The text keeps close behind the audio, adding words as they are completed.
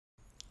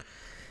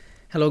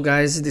Hello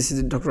guys, this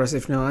is Dr.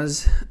 Asif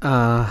Nawaz.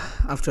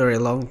 After a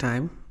long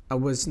time, I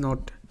was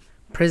not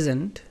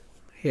present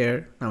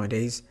here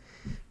nowadays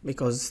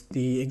because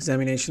the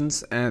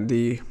examinations and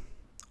the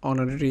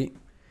honorary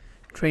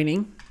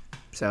training.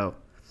 So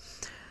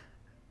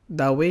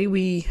the way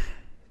we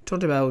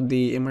talked about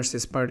the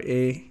MRCS Part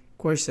A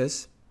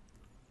courses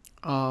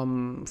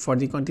for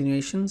the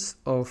continuations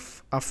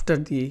of after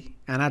the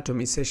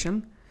anatomy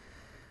session,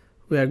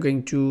 we are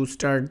going to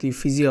start the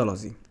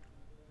physiology.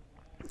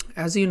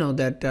 As you know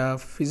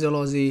that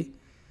physiology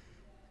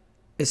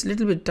is a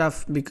little bit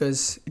tough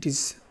because it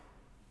is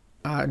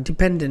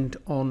dependent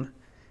on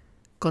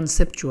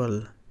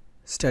conceptual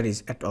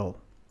studies at all.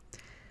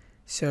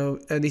 So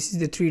this is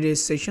the 3-day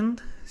session,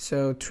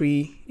 so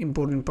 3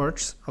 important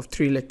parts of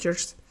 3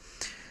 lectures.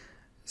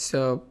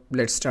 So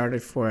let's start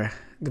it for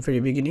the very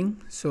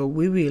beginning. So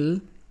we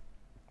will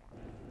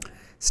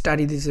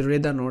study this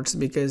Reda notes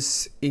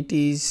because it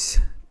is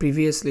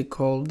previously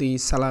called the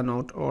Salah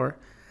note or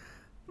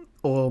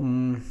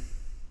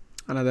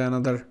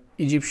another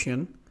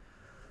Egyptian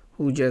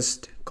who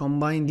just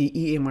combined the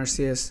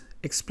MRCS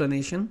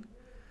explanation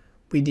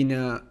within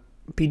a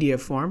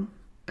PDF form,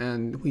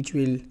 and which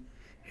will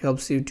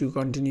helps you to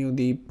continue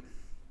the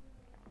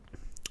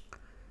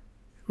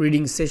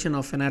reading session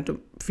of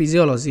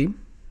physiology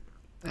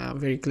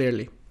very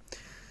clearly.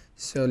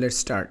 So let's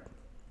start.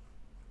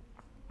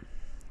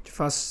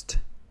 First,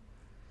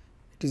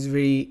 it is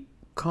very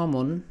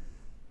common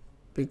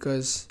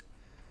because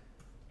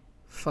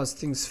first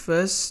things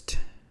first.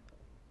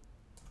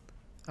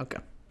 Okay,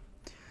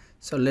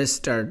 so let's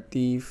start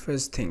the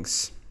first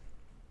things.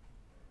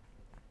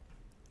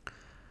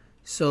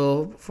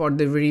 So for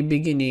the very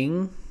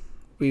beginning,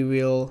 we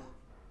will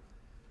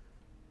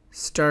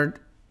start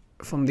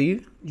from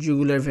the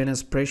jugular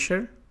venous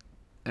pressure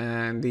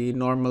and the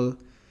normal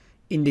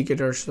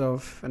indicators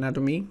of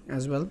anatomy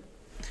as well,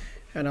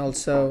 and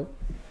also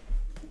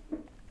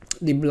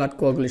the blood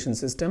coagulation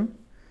system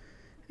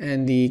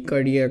and the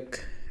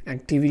cardiac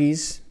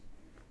activities,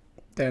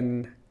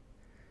 then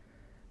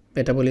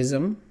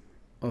metabolism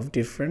of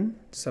different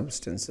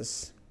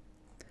substances.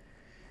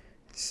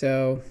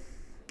 So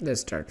let's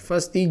start.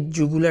 First, the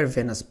jugular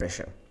venous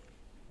pressure.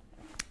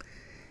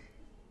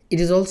 It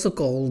is also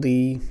called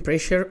the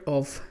pressure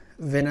of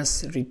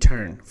venous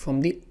return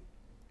from the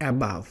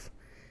above,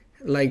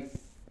 like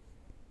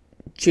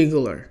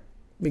jugular,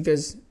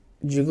 because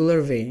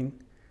jugular vein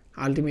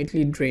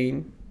ultimately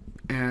drain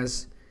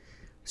as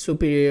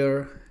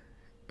superior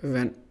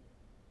vena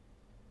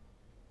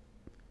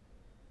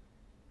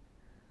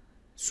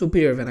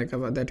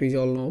cava, that we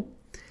all know,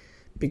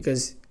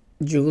 because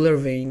jugular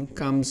vein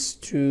comes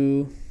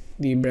to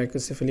the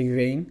brachiocephalic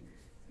vein,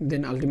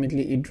 then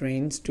ultimately it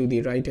drains to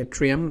the right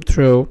atrium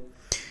through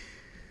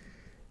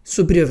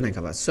superior vena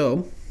cava.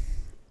 So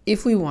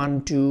if we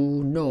want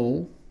to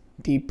know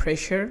the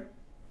pressure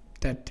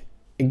that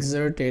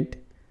exerted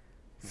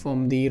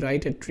from the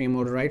right atrium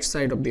or right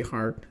side of the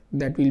heart,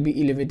 that will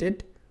be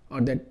elevated,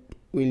 or that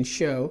will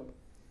show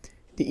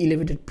the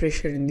elevated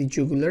pressure in the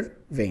jugular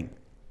vein.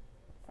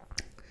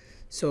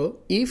 So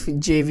if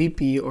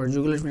JVP or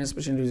jugular venous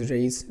pressure is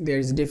raised, there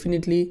is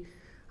definitely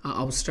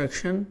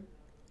obstruction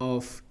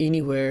of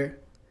anywhere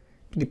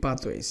to the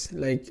pathways,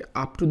 like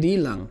up to the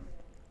lung,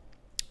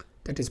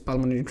 that is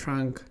pulmonary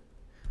trunk,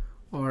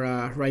 or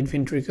right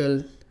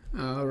ventricle,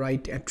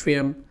 right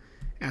atrium,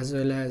 as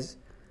well as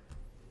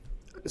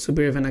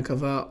superior vena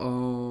cava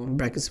or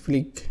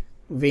brachiocephalic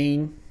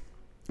vein,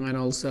 and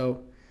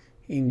also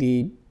in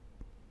the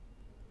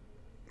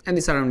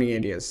surrounding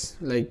areas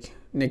like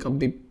neck of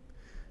the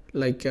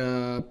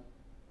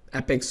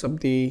apex of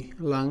the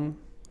lung,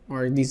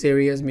 or these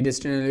areas,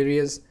 mediastinal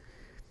areas.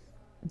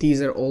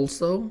 These are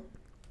also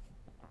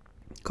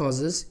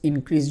causes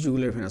increased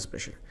jugular venous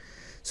pressure.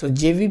 So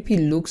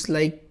JVP looks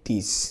like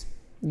this.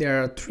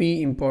 There are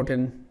 3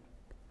 important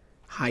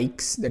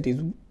hikes, that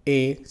is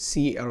A,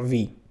 C, or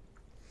V,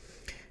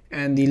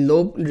 and the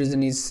low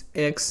region is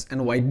X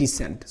and Y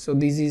descent. So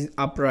this is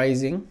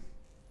uprising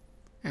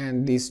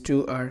and these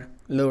 2 are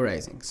low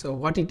rising. So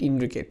what it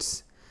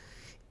indicates?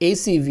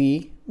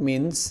 ACV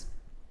means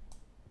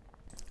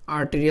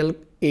arterial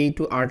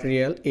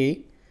arterial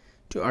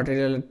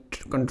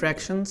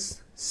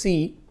contractions,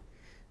 C,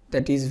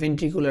 that is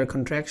ventricular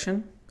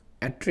contraction,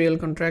 atrial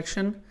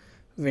contraction,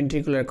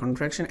 ventricular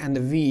contraction, and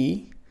the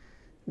V,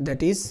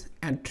 that is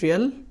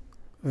atrial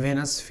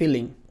venous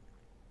filling.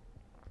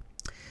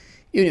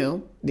 You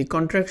know, the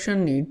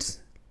contraction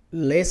needs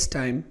less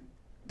time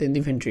than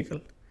the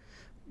ventricle,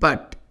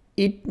 but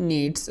it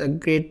needs a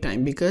great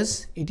time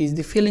because it is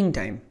the filling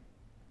time.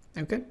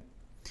 Okay,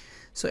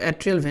 so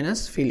atrial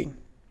venous filling.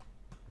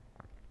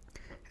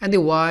 And the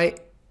Y,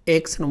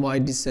 X and Y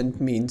descent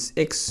means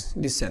X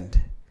descent,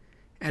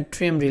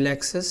 atrium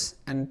relaxes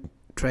and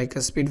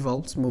tricuspid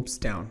valves moves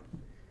down,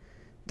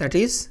 that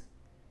is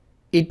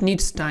it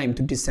needs time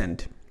to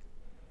descend.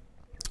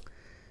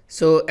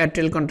 So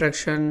atrial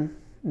contraction,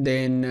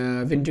 then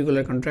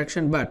ventricular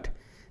contraction, but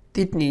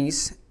it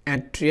needs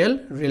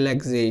atrial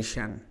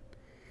relaxation,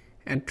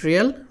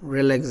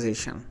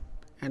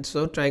 and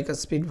so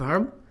tricuspid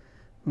valve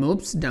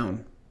moves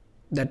down.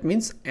 That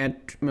means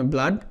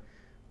blood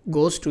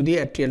goes to the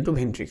atrial to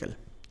ventricle,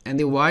 and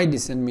the Y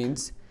descent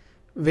means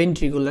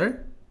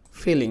ventricular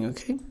filling.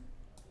 Okay,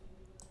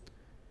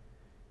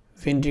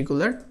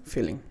 ventricular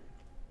filling.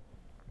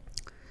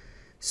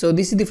 So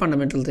this is the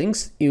fundamental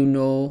things you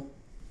know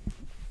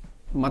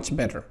much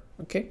better.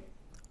 Okay,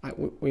 I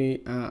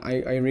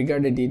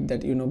regarded it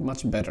that you know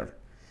much better,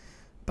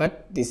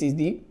 but this is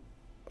the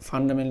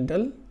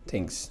fundamental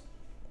things.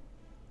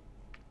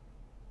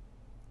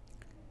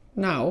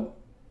 Now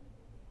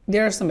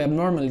there are some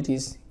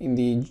abnormalities in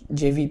the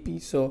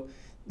JVP. So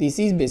this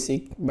is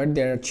basic, but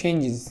there are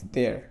changes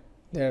there.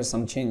 There are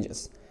some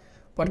changes.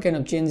 What kind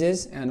of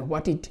changes and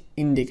what it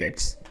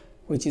indicates,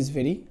 which is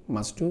very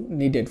much too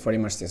needed for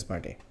MRCS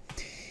part A.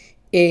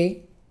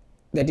 A,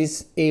 that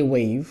is A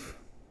wave,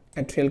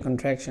 atrial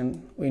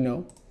contraction, we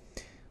know,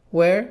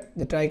 where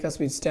the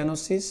tricuspid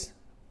stenosis,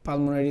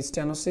 pulmonary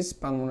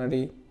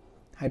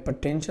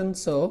hypertension,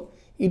 so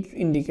it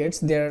indicates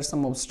there are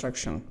some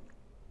obstruction.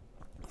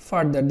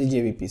 Further the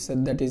JVP, so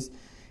that is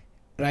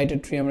right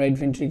atrium, right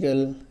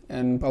ventricle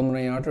and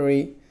pulmonary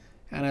artery,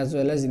 and as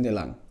well as in the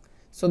lung.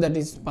 So that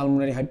is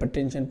pulmonary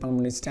hypertension,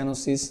 pulmonary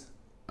stenosis,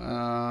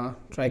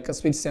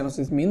 tricuspid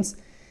stenosis means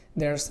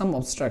there are some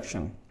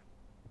obstruction,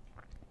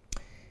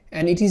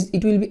 and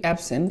it will be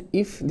absent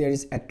if there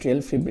is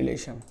atrial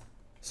fibrillation.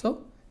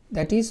 So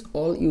that is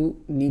all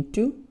you need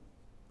to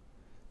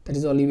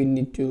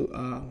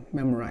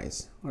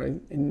memorize, or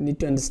you need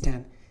to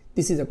understand.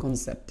 This is a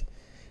concept.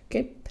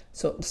 Okay,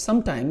 so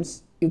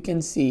sometimes you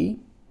can see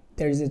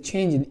there is a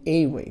change in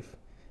A wave.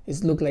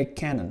 It looks like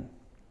cannon.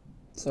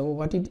 So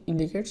what it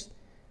indicates?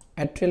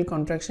 Atrial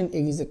contraction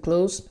against a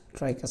closed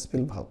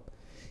tricuspid valve.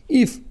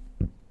 If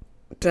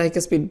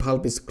tricuspid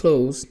valve is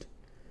closed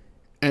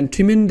and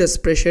tremendous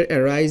pressure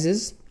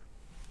arises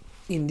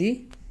in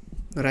the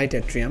right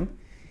atrium,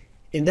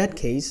 in that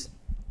case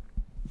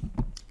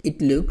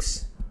it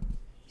looks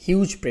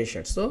huge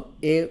pressure. So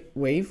A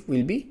wave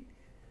will be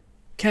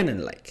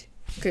cannon like.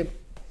 Okay.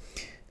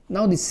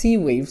 Now the C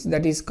waves,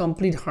 that is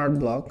complete heart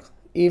block.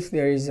 If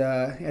there is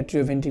a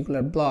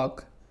atrioventricular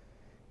block,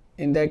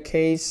 in that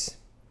case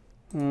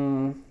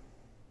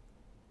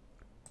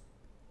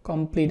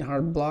complete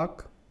heart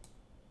block,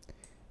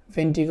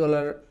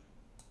 ventricular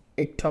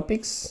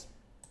ectopics,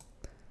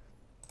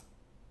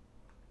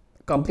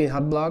 complete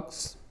heart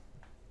blocks,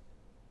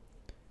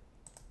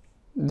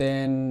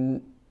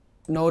 then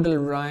nodal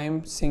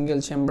rhyme, single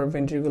chamber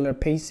ventricular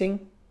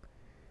pacing.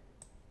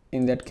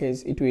 In that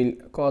case it will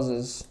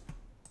causes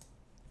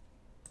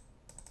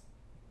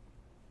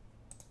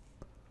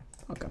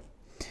okay.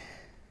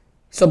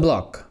 So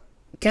block,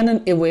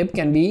 cannon A wave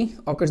can be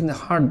occurs in the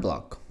heart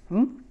block.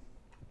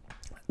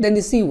 Then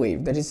the C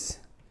wave, that is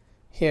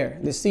here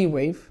the C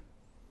wave,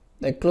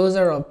 the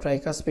closure of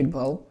tricuspid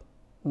valve,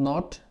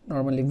 not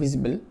normally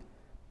visible,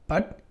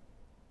 but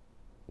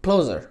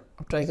closure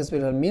of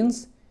tricuspid valve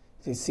means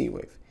the C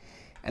wave.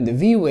 And the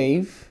V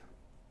wave,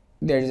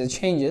 there is a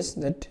changes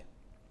that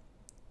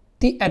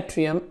the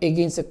atrium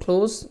against a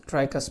closed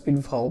tricuspid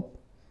valve,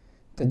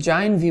 the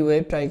giant V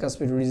wave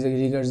tricuspid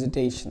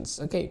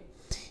regurgitations. Okay,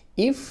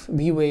 if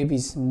V wave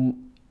is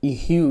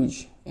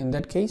huge, in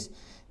that case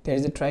there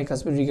is a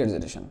tricuspid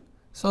regurgitation,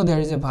 so there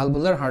is a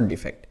valvular heart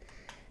defect.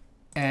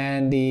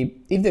 And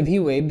if the V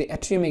wave, the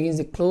atrium against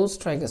the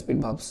closed tricuspid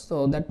valve,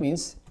 so that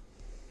means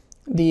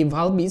the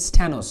valve is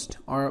stenosed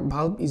or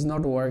valve is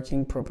not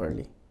working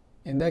properly.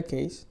 In that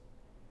case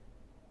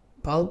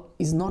valve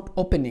is not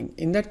opening.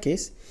 In that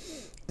case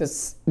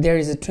there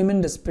is a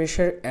tremendous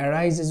pressure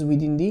arises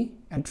within the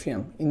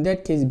atrium. In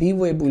that case B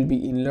wave will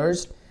be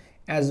enlarged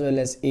as well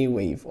as A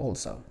wave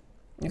also.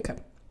 Okay,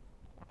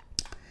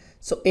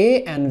 so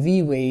A and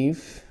V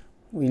wave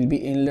will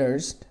be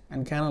enlarged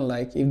and kind of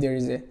like if there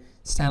is a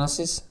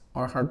stenosis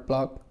or heart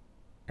block,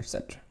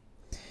 etc.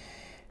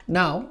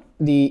 Now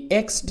the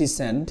X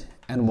descent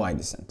and Y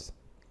descent.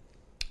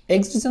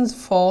 X descents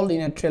fall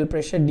in atrial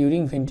pressure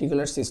during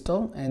ventricular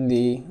systole, and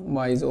the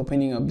Y is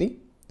opening of the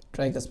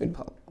tricuspid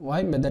valve.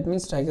 Why? But that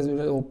means tricuspid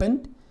valve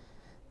opened,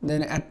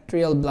 then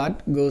atrial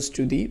blood goes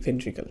to the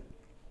ventricle.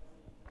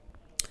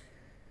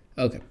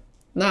 Okay,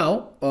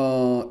 now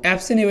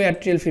absent A wave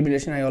atrial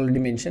fibrillation I already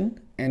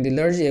mentioned, and the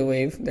large A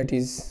wave, that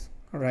is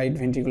right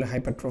ventricular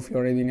hypertrophy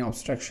or any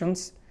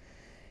obstructions,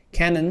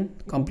 cannon,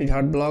 complete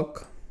heart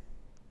block,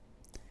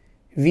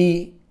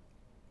 V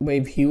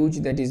wave huge,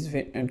 that is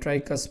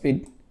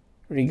tricuspid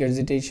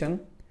regurgitation,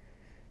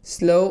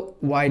 slow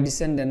Y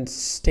descent and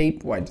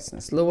steep Y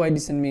descent. Slow Y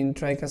descent means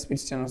tricuspid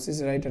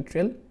stenosis, right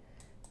atrial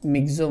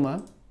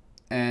myxoma,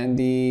 and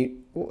the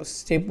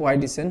steep Y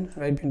descent,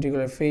 right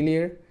ventricular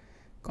failure,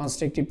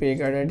 constrictive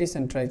pericarditis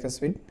and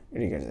tricuspid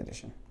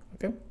regurgitation.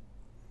 Okay.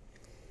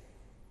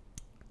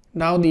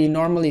 Now the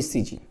normal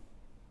ECG.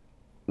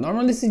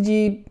 Normal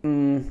ECG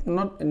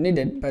not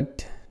needed,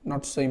 but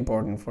not so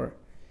important for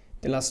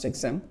the last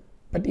exam,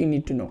 but you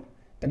need to know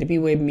that the P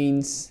wave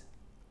means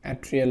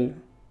atrial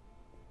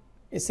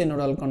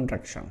synodal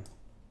contraction.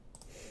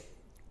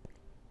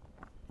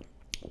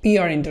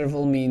 PR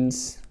interval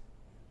means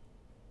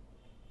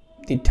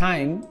the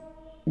time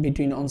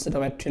between onset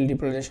of atrial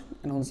deprivation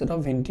and onset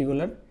of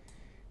ventricular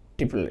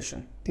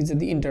deprivation. These are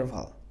the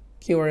interval.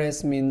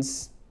 QRS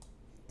means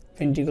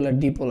ventricular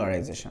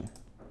depolarization.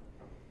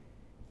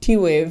 T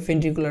wave,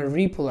 ventricular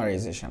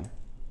repolarization.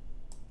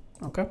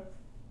 Okay,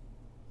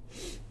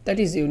 that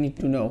is you need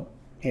to know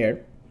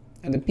here.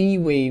 And the P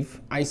wave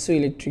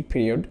isoelectric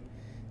period,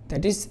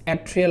 that is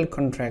atrial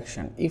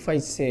contraction. If I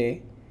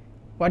say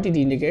what it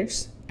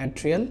indicates,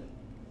 atrial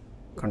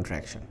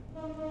contraction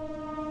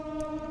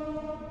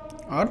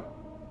or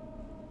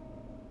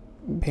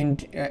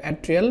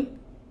atrial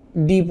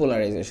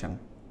depolarization.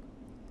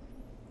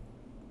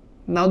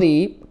 Now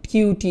the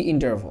QT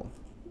interval,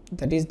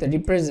 that is that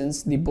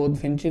represents the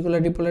both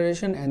ventricular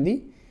depolarization and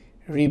the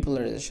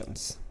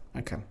repolarizations.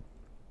 Okay,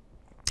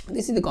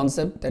 this is the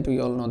concept that we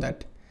all know,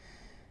 that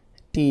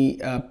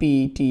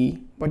PET,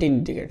 what it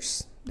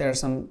indicates. There are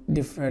some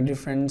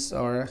difference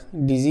or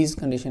disease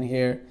condition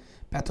here,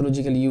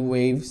 pathological U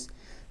waves,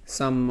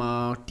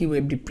 some T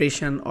wave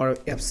depression or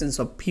absence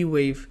of P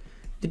wave.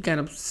 The kind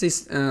of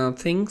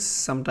things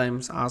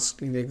sometimes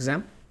asked in the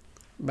exam,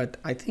 but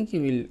I think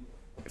you will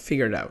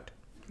figure it out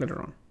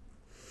later on.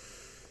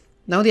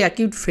 Now the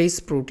acute phase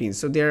proteins.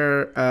 So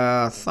there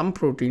are some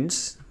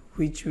proteins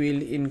which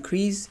will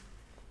increase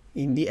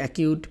in the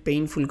acute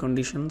painful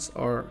conditions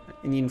or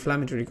in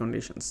inflammatory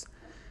conditions,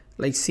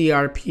 like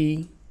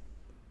CRP,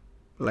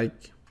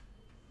 like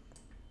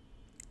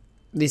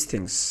these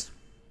things: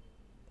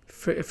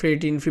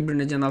 ferritin,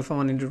 fibrinogen,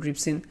 alpha-1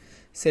 antitrypsin,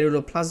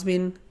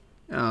 ceruloplasmin,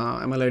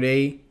 amyloid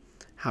A,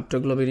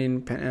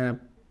 haptoglobin,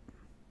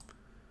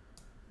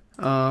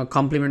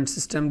 complement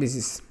system. This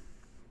is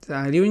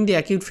during the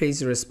acute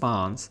phase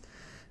response,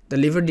 the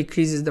liver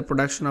decreases the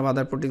production of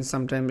other proteins,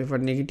 sometimes for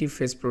negative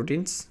phase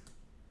proteins.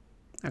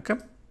 Okay,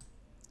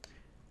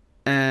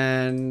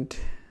 and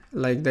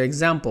like the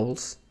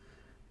examples: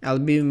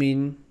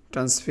 albumin,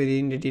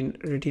 transferrin,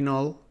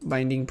 retinol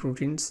binding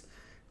proteins,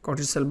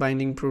 cortisol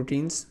binding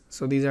proteins.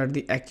 So these are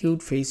the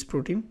acute phase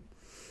protein.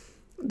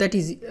 That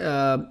is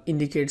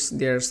indicates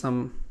there is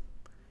some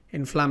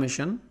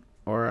inflammation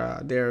or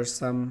there is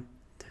some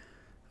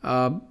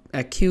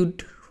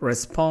acute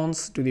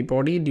response to the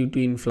body due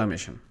to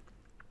inflammation.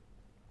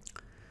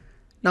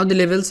 Now the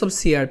levels of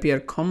CRP are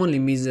commonly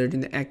measured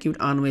in the acute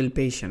unwell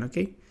patient.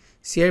 Okay,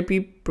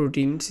 CRP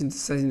protein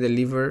synthesized in the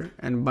liver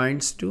and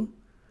binds to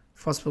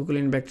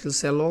phosphocholine bacterial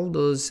cell wall.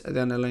 Those are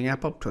the underlying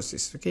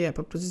apoptosis. Okay,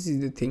 apoptosis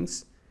is the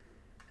things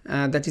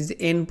that is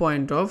the end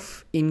point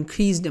of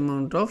increased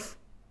amount of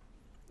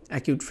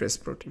acute phase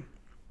protein.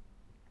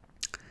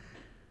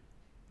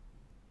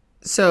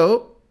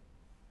 So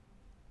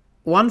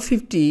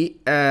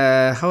 150,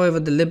 however,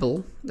 the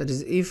level, that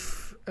is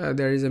if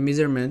there is a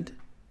measurement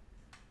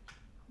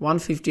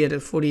 150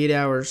 at 48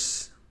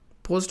 hours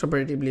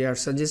post-operatively, are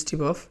suggestive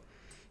of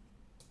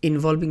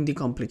involving the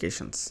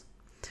complications.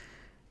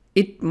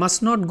 It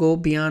must not go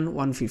beyond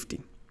 150.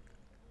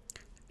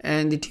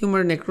 And the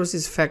tumor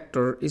necrosis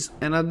factor is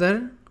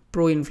another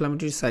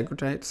pro-inflammatory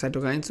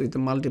cytokines with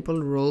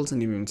multiple roles in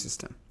the immune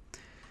system.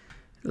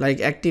 Like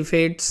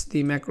activates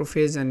the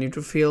macrophage and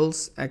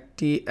neutrophils,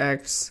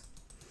 acts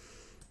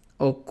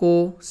or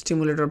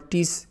co-stimulator of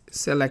T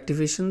cell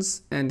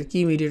activations, and the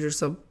key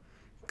mediators of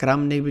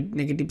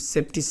gram-negative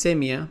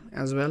septicemia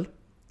as well,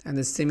 and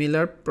the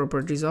similar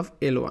properties of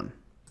L1.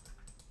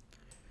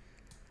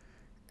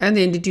 And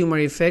the anti-tumor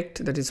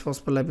effect, that is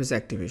phospholipase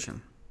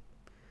activation.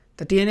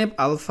 The TNF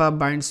alpha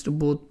binds to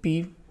both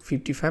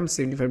P55 and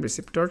 75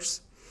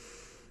 receptors.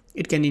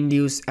 It can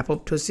induce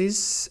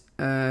apoptosis.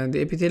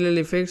 The epithelial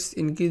effects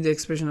increase the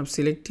expression of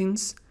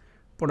selectins,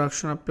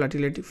 production of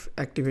platelet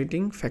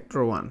activating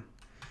factor 1.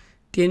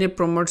 TNF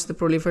promotes the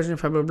proliferation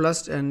of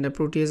fibroblast and the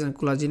protease and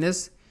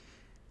collagenase.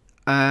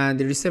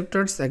 The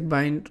receptors that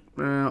bind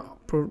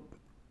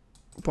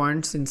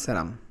points in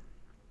serum.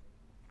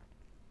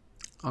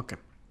 Okay.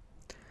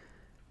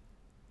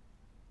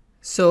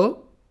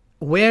 So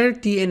where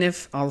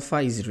TNF alpha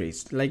is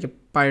raised, like a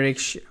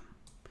pyrexia,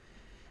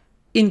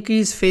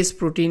 increased phase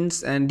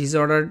proteins and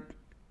disordered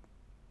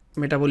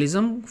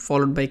metabolism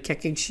followed by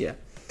cachexia.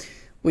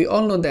 We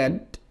all know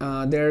that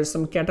there are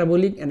some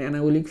catabolic and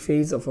anabolic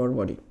phase of our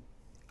body.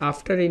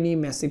 After any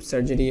massive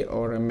surgery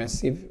or a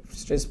massive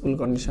stressful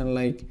condition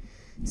like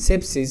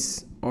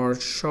sepsis or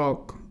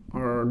shock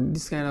or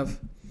this kind of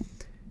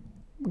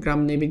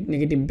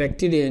gram-negative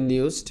bacteria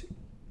induced,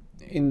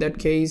 in that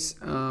case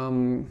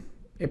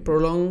a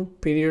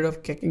prolonged period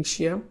of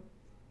cachexia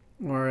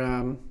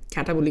or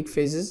catabolic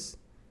phases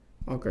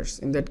occurs.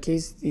 In that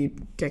case, the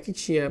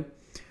cachexia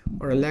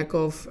or a lack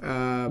of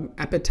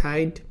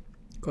appetite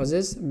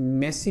causes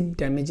massive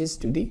damages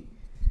to the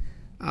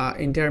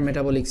entire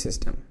metabolic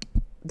system.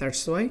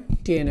 That's why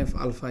TNF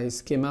alpha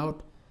is came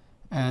out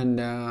and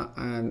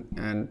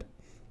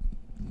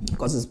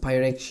causes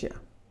pyrexia.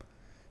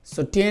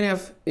 So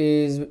TNF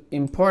is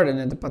important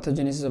in the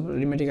pathogenesis of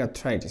rheumatic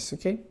arthritis.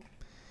 Okay,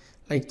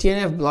 like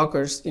TNF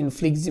blockers,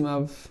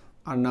 infliximab,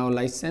 are now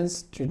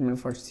licensed treatment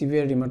for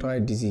severe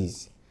rheumatoid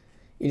disease.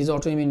 it is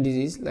autoimmune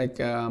disease, like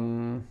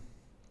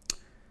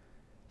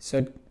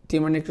so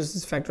tumor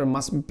necrosis factor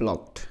must be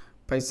blocked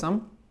by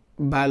some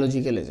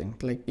biological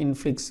agent like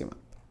infliximab.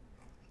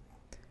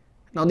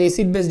 Now the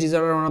acid base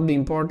disorder, one of the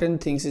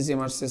important things is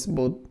MRCS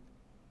both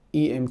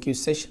EMQ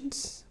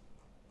sessions.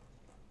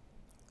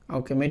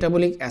 Okay,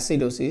 metabolic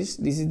acidosis,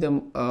 this is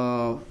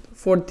the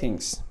four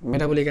things: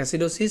 metabolic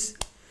acidosis,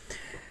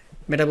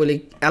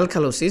 metabolic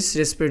alkalosis,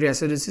 respiratory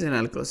acidosis, and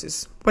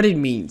alkalosis. What it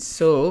means?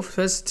 So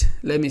first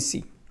let me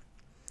see.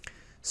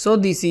 So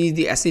this is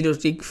the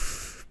acidotic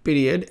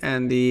period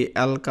and the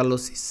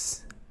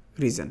alkalosis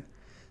region.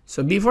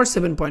 So before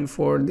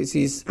 7.4 this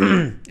is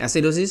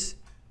acidosis,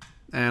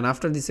 and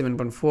after the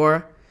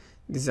 7.4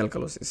 this is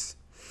alkalosis.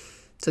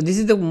 So this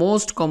is the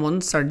most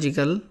common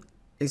surgical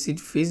acid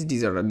phase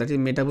disorder, that is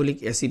metabolic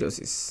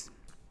acidosis,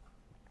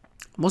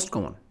 most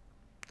common.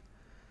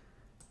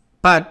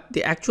 But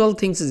the actual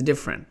things is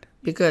different,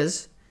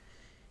 because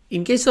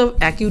in case of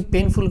acute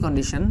painful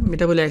condition,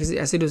 metabolic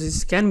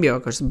acidosis can be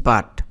occurs,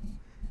 but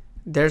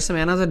there's some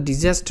another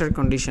disaster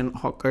condition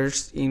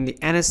occurs in the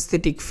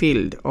anesthetic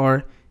field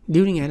or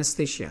during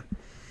anesthesia.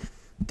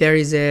 There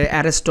is a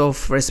arrest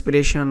of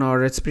respiration or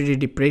respiratory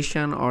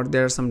depression, or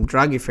there are some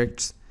drug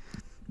effects.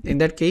 In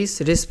that case,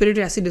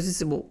 respiratory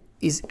acidosis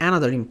is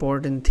another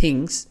important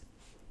things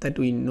that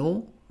we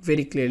know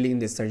very clearly in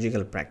the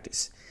surgical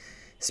practice,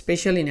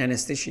 especially in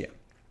anesthesia.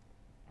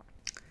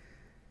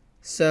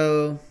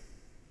 So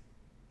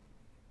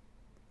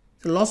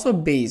the loss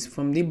of base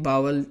from the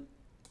bowel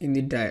in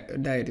the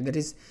diarrhea, that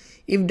is,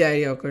 if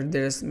diarrhea occurs,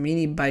 there is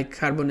many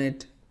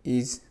bicarbonate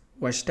is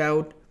washed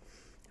out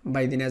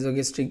by the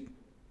nasogastric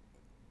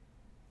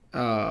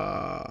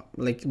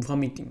like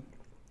vomiting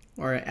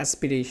or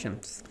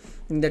aspirations.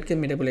 In that case,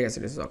 metabolic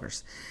acidosis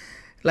occurs.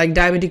 Like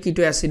diabetic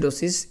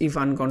ketoacidosis, if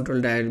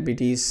uncontrolled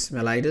diabetes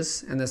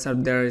mellitus, and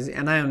there is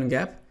anion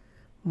gap,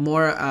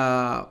 more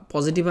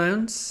positive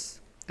ions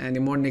and the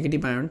more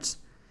negative ions,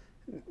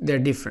 their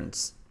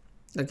difference.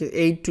 Like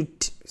 8 to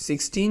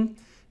 16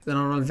 the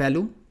normal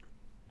value.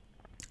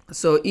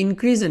 So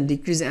increase and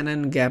decrease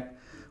anion gap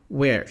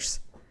wears,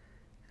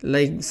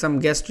 like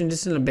some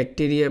gastrointestinal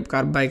bacteria,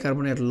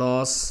 bicarbonate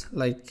loss,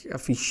 like a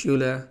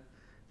fistula,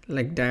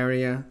 like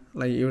diarrhea,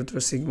 like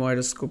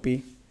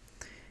uretrosigmoidoscopy,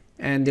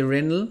 and the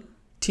renal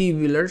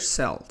tubular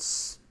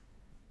cells,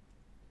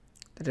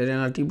 the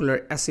renal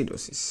tubular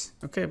acidosis.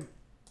 Okay,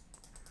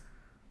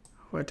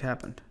 what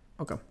happened?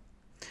 Okay,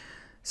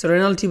 so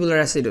renal tubular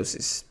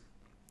acidosis,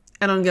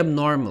 anion gap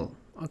normal.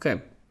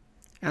 Okay,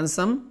 and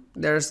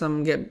there are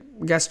some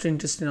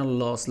gastrointestinal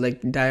loss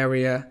like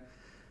diarrhea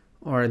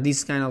or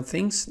these kind of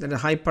things. That a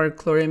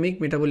hyperchloremic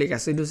metabolic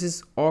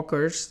acidosis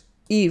occurs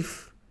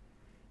if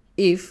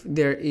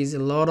there is a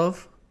lot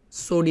of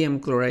sodium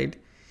chloride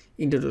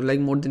into, like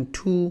more than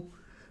 2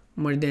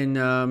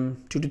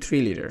 to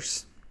 3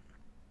 liters.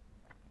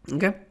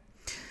 Okay,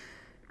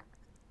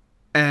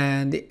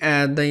 and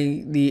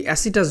the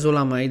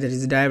acetazolamide, that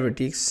is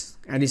diuretics,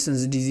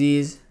 Addison's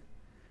disease,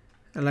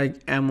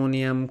 like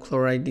ammonium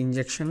chloride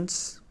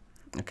injections,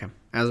 okay,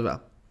 as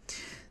well.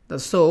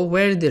 So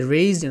where the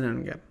raised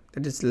anion gap,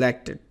 that is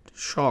lactate,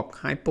 shock,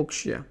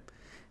 hypoxia,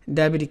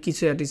 diabetic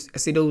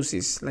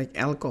ketoacidosis like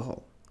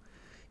alcohol,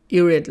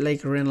 urate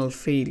like renal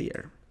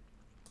failure,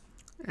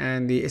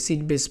 and the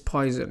acid base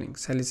poisoning,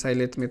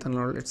 salicylate,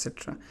 methanol,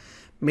 etc.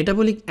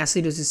 Metabolic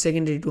acidosis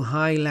secondary to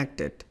high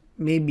lactate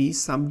may be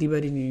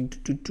subdivided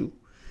into two,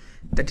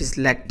 that is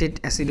lactate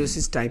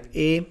acidosis type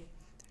A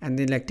and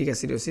then lactic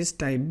acidosis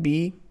type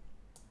B,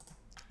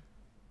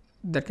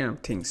 that kind of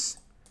things.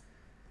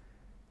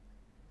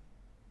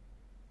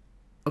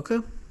 Okay,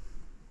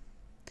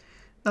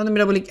 now the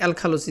metabolic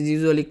alkalosis is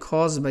usually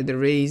caused by the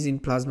rise in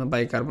plasma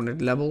bicarbonate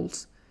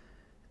levels,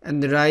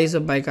 and the rise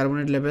of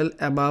bicarbonate level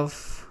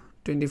above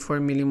 24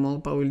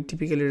 millimole will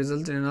typically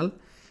result in renal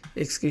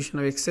excretion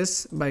of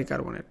excess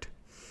bicarbonate,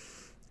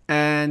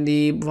 and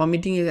the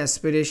vomiting is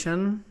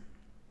aspiration,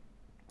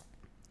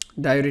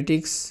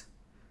 diuretics,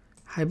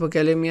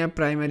 hypokalemia,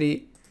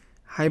 primary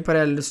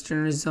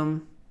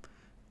hyperaldosteronism,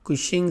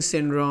 Cushing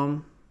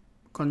syndrome,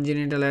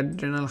 congenital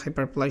adrenal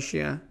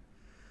hyperplasia.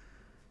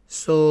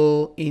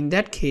 So in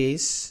that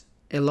case,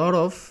 a lot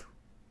of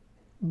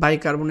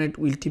bicarbonate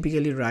will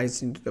typically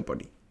rise into the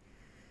body,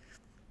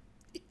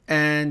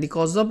 and the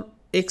cause of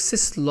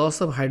excess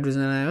loss of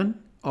hydrogen ion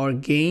or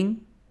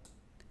gain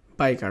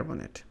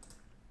bicarbonate.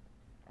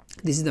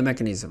 This is the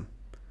mechanism.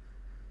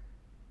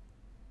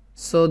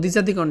 So these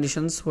are the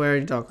conditions where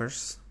it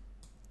occurs,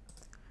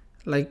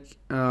 like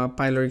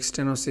pyloric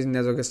stenosis,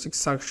 nasogastric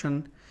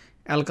suction,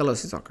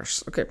 alkalosis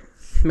occurs. Okay,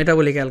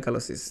 metabolic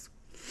alkalosis.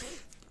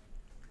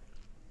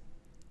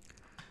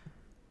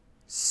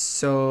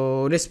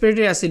 So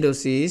respiratory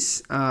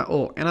acidosis,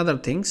 another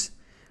things,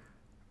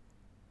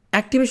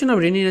 activation of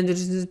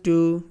renin-angiotensin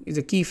 2 is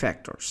a key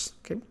factors.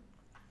 Okay,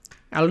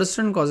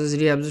 aldosterone causes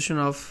reabsorption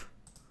of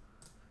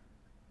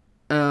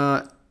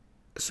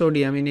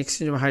sodium in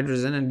exchange of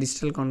hydrogen and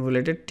distal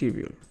convoluted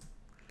tubule.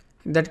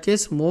 In that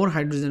case, more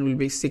hydrogen will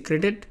be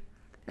secreted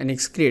and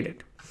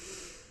excreted,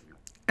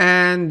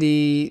 and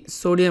the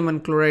sodium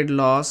and chloride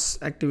loss,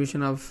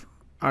 activation of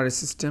RS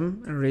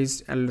system, and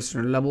raised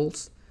aldosterone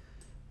levels.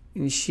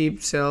 In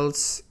sheep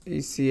cells,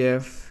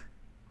 ECF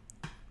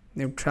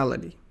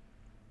neutrality.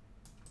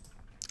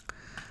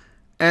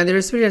 And the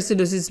respiratory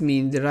acidosis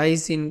means the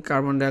rise in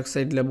carbon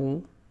dioxide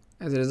level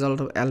as a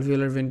result of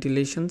alveolar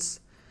ventilations.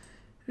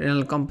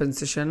 Renal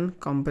compensation,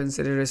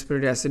 compensated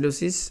respiratory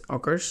acidosis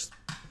occurs.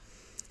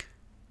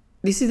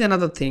 This is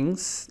another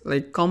things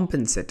like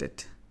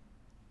compensated.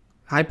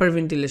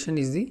 Hyperventilation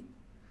is the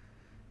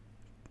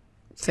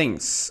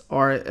things,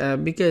 or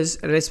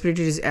because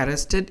respiratory is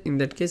arrested, in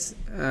that case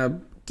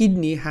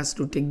kidney has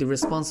to take the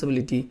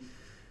responsibility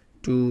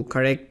to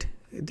correct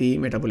the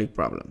metabolic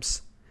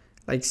problems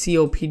like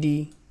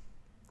COPD,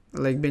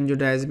 like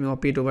benzodiazepine,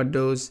 opiate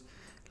overdose,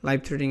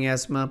 life-threatening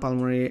asthma,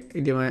 pulmonary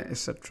edema,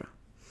 etc.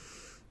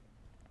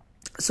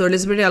 So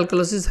respiratory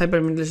alkalosis,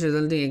 hyperventilation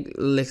resulting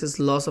in excess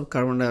loss of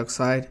carbon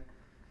dioxide,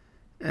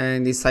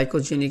 and the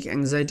psychogenic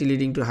anxiety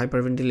leading to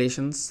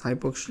hyperventilations,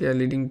 hypoxia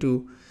leading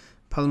to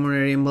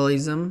pulmonary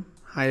embolism,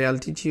 high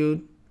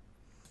altitude,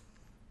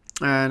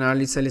 and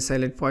early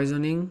salicylate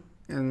poisoning,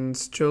 and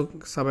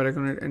stroke,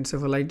 subarachnoid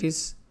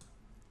encephalitis,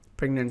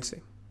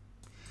 pregnancy.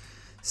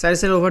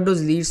 Salicylate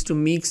overdose leads to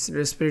mixed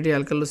respiratory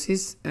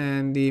alkalosis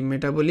and the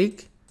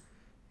metabolic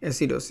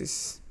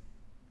acidosis.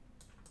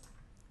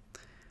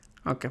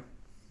 Okay.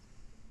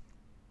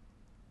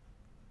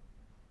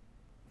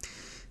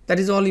 That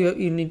is all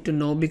you need to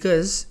know,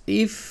 because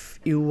if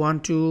you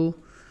want to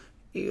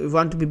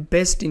be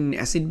best in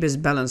acid-base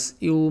balance,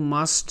 you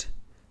must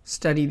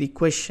study the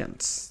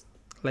questions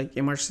like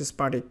MRCS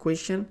part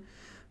equation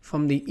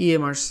from the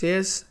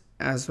EMRCS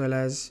as well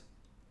as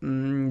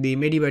the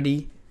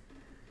Medibody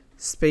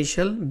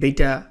special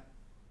beta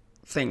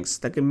things,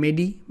 like a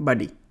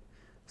Medibody.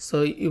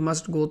 So you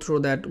must go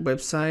through that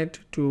website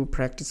to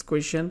practice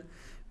question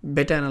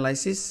beta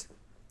analysis.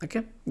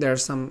 Okay, there are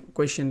some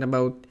questions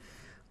about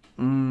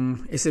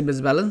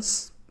acid-base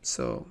balance.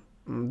 So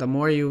the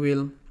more you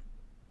will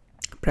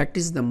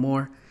practice, the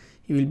more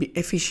you will be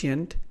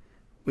efficient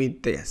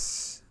with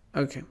this.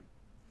 Okay,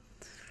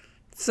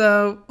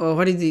 so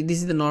what is this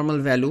is the normal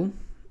value.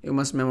 You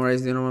must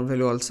memorize the normal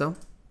value also.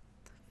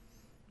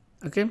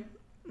 Okay,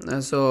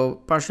 so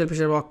partial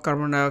pressure of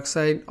carbon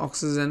dioxide,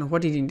 oxygen,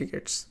 what it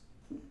indicates,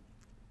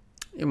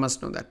 you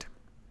must know that.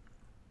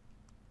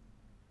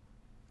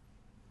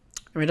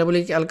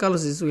 Metabolic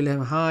alkalosis will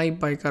have high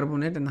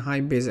bicarbonate and high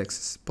base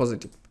excess,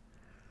 positive,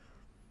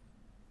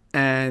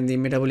 and the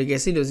metabolic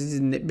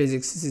acidosis, base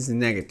excess is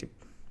negative.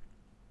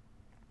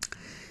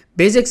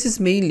 Base excess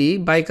mainly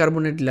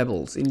bicarbonate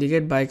levels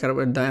indicate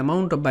the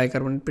amount of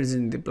bicarbonate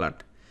present in the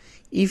blood.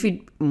 If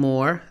it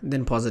more,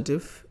 then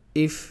positive.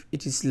 If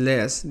it is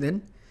less,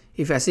 then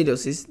if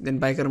acidosis, then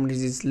bicarbonate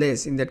is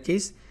less. In that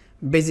case,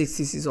 base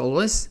excess is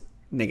always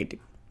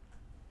negative.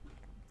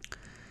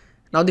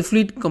 Now the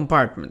fluid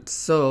compartments.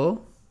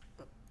 So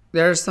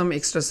there are some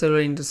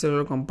extracellular,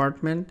 intercellular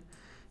compartment.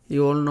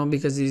 You all know,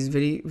 because it is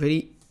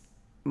very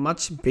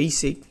much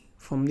basic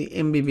from the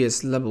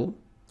MBBS level,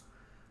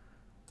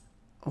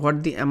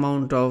 what the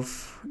amount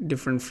of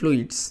different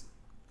fluids.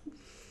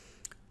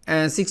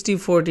 And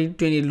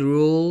 60-40-20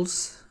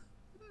 rules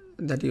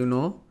that you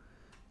know,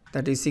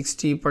 that is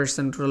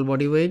 60% total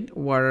body weight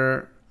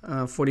water,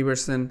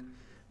 40%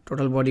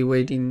 total body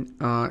weight in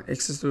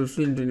extracellular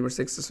fluid, and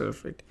 20% extracellular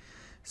fluid.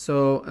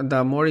 So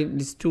the more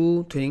these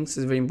two things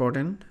is very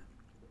important.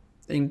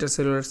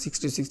 Intercellular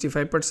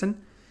 60-65%,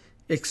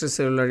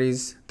 extracellular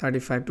is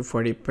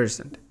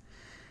 35-40%.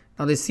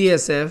 Now the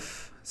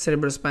CSF,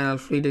 cerebrospinal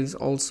fluid, is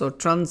also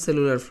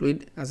transcellular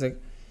fluid as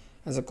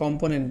a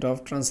component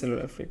of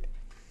transcellular fluid.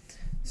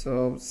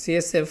 So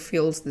CSF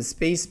fills the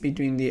space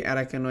between the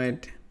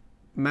arachnoid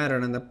matter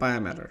and the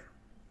pia matter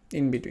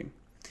in between.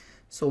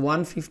 So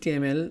 150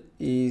 ml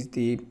is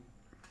the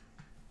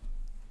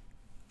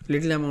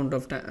little amount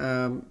of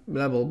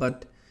level,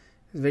 but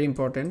it's very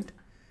important.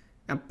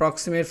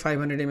 Approximate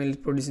 500 ml is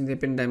produced in the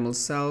ependymal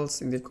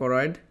cells in the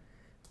choroid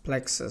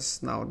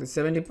plexus. Now the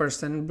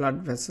 70%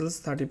 blood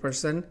vessels,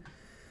 30%.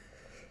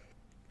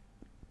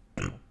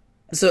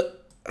 So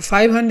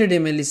 500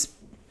 ml is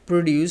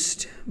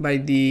produced by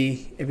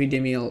the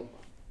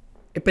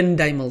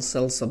ependymal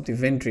cells of the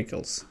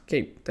ventricles.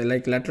 Okay, they're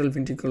like lateral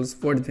ventricles,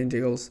 fourth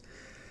ventricles,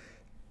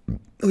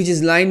 which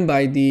is lined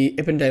by the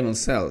ependymal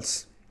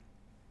cells.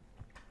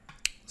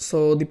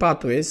 So the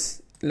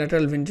pathways: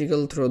 lateral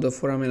ventricle through the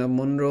foramen of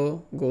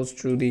Monro, goes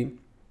through the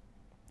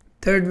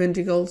third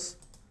ventricles,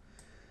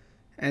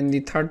 and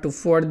the third to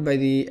fourth by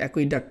the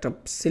aqueduct of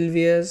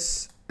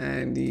Sylvius,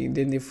 and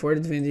then the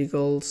fourth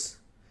ventricles,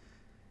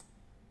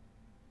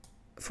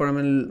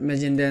 foramen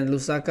magenta and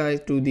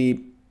Lusaka, to the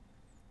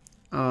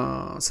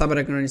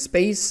subarachnoid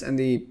space, and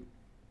the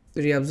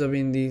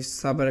reabsorbing the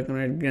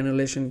subarachnoid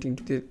granulation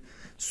into the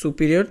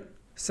superior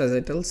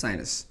sagittal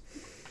sinus.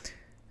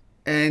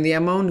 And the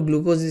amount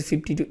glucose is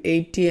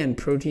 50-80 and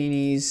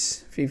protein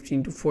is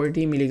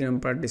 15-40 milligram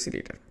per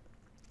deciliter.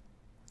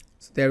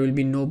 So there will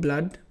be no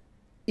blood.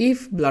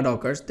 If blood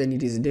occurs, then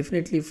it is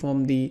definitely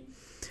from the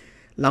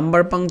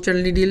lumbar puncture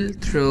needle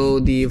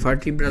through the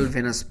vertebral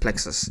venous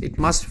plexus. It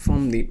must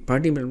form the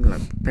vertebral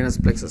venous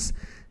plexus.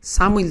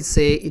 Some will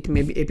say it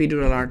may be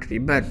epidural artery,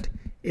 but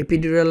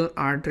epidural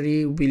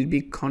artery will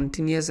be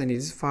continuous and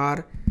is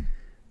far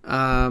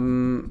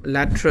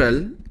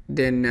lateral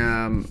than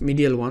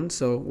medial one.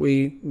 So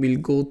we will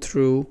go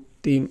through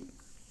the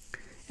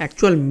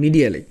actual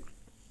medially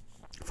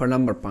for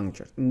lumbar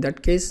puncture. In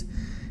that case,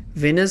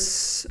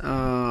 venous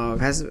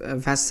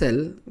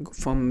vessel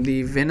from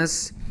the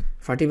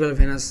vertebral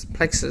venous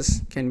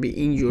plexus can be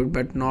injured,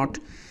 but not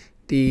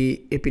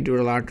the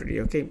epidural artery.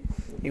 Okay,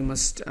 you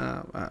must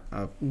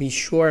be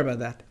sure about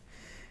that.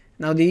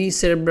 Now the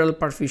cerebral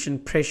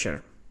perfusion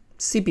pressure,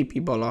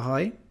 CPP বলা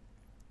হয়.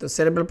 The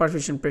cerebral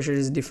perfusion pressure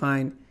is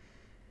defined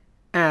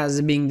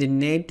as being the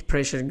net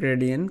pressure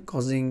gradient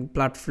causing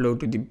blood flow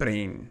to the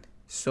brain.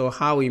 So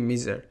how we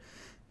measure?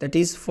 That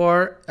is, for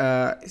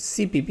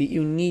CPP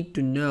you need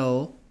to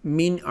know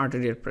mean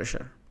arterial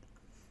pressure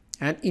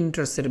and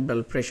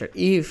intracerebral pressure.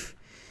 If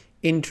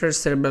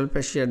intracerebral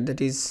pressure,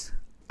 that is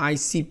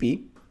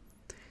ICP,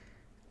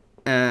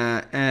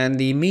 and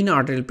the mean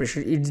arterial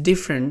pressure, its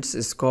difference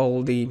is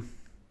called the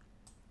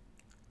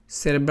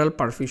cerebral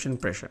perfusion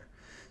pressure.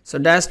 So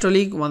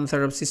diastolic,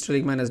 1/3 of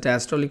systolic minus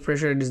diastolic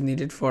pressure, it is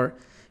needed for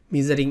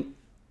measuring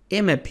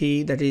MAP,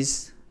 that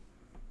is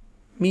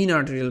mean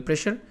arterial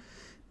pressure.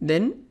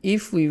 Then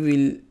if we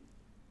will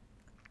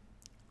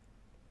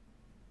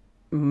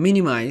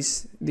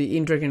minimize the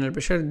intracranial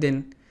pressure, then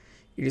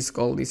it is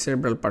called the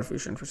cerebral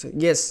perfusion pressure.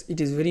 Yes, it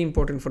is very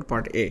important for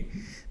part A.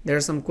 There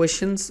are some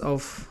questions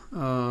of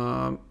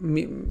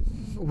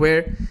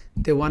where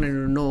they wanted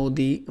to know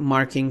the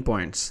marking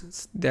points,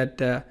 that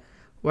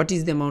what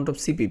is the amount of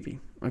CPP.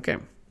 Okay,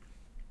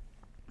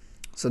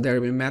 so there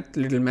will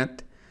be little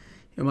math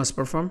you must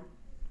perform.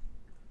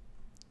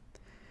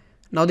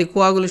 Now the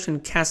coagulation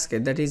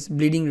cascade, that is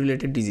bleeding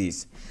related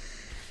disease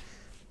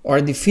or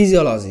the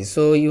physiology.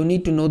 So you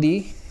need to know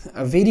the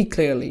very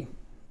clearly,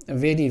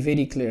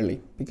 very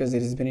clearly, because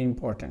it is very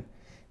important.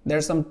 There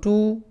are some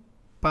two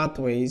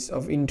pathways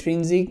of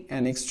intrinsic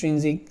and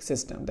extrinsic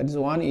system. That is,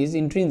 one is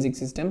intrinsic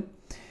system,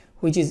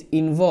 which is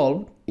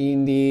involved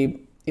in the,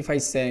 if I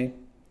say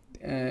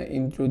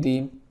into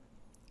the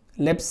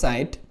left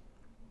side,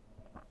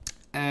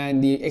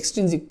 and the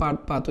extrinsic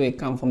pathway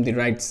come from the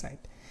right side.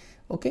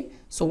 Okay,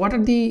 so what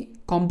are the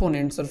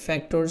components or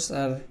factors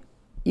are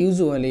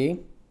usually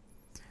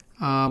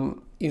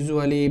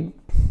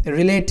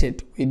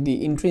related with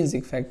the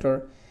intrinsic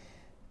factor?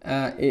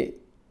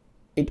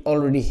 It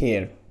already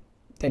here,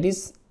 that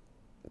is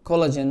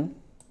collagen.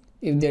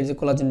 If there is a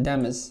collagen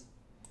damage,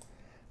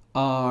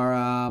 or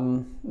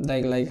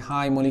like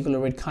high molecular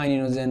weight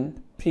kininogen,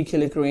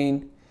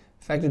 prekallikrein,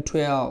 factor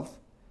 12,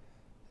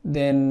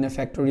 then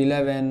factor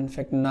 11,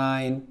 factor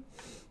 9.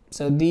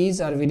 So these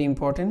are very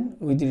important,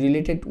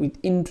 related with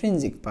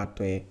intrinsic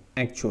pathway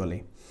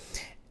actually.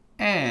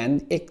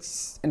 And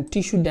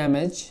tissue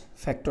damage,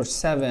 factor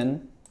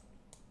 7,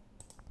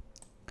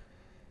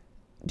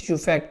 tissue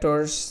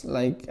factors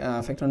like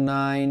factor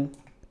 9.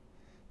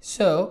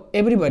 So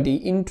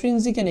everybody,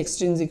 intrinsic and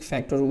extrinsic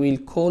factor, will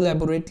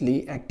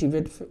collaboratively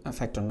activate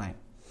factor 9.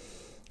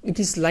 It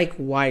is like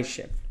Y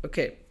shape.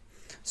 Okay,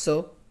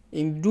 so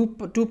in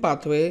two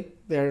pathway,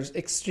 there's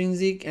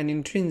extrinsic and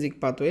intrinsic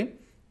pathway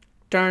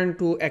turn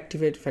to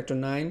activate factor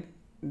 9,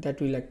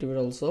 that will activate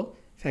also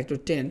factor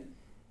 10,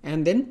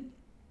 and then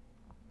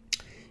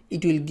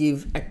it will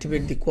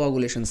activate the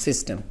coagulation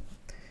system.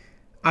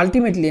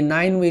 Ultimately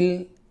 9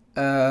 will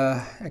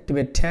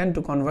activate 10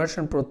 to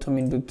conversion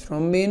prothrombin to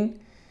thrombin,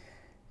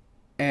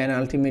 and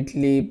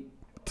ultimately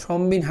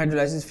thrombin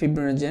hydrolyzes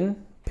fibrinogen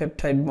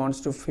peptide bonds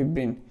to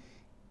fibrin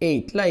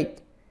 8.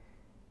 Like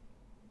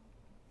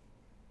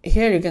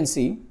here you can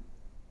see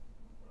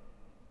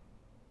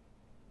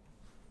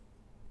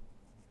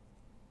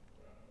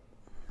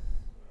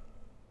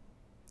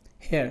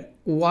here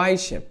Y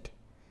shaped.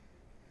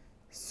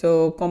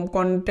 So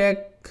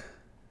contact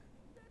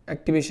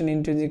activation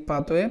intrinsic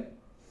pathway,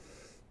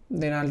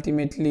 then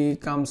ultimately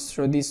comes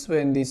through this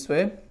way and this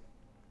way.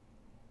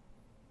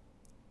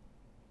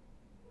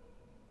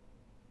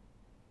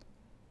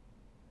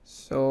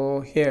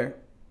 So here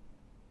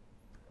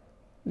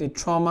the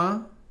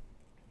trauma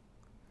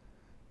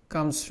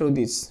comes through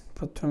this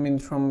prothrombin,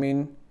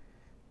 thrombin,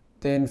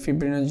 then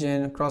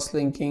fibrinogen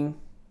cross-linking.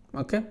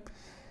 Okay,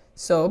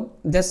 so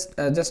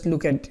just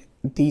look at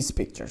these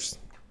pictures.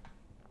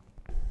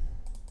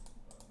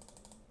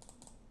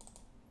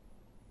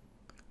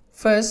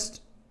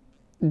 First,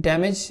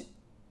 damage,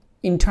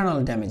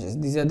 internal damages.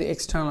 These are the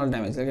external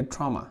damage, like a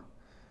trauma.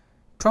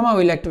 Trauma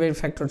will activate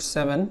factor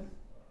 7,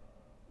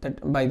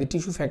 that by the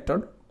tissue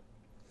factor,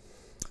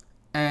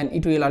 and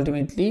it will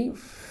ultimately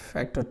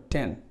factor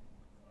 10.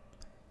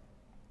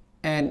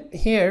 And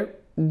here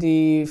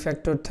the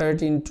factor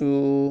 13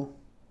 to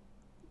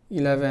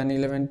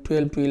 11,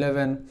 12 to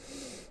 11,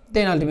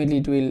 then ultimately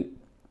it will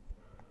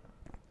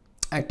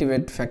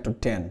activate factor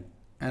 10,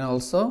 and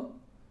also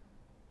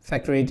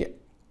factor 8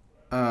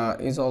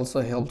 is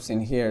also helps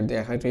in here.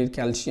 The hydrate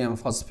calcium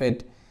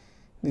phosphate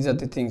These are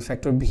the things.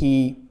 Factor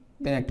B,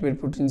 then activate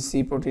protein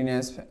C, protein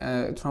S,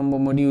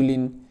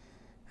 thrombomodulin.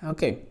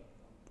 Okay,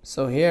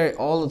 so here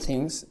all the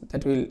things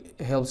that will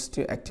helps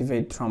to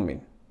activate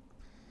thrombin.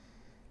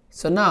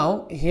 So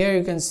now here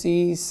you can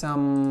see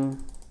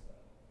some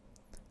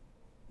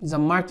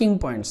marking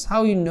points.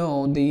 How you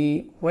know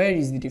where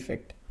is the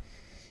defect?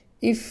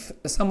 If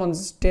someone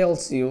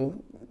tells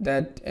you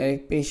that a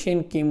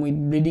patient came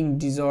with bleeding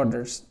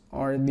disorders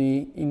or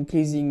the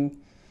increasing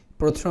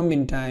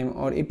prothrombin time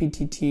or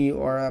APTT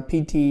or a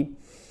PT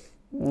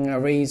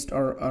raised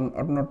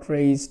or not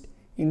raised,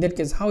 in that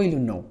case how will you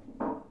know?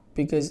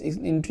 Because it's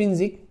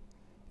intrinsic,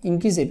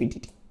 increase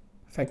APTT,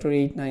 factor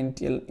 8,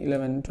 9,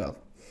 11, 12.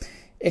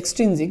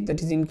 Extrinsic,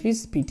 that is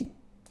increase PT,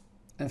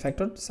 and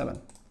factor 7.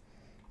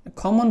 A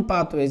common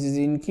pathways is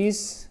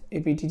increase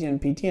APTT and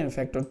PT and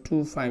factor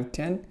 2, 5,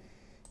 10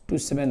 to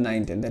 7,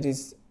 9, 10. That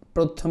is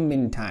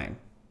prothrombin time.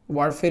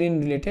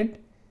 Warfarin related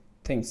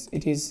things.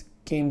 It is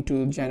came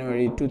to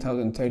January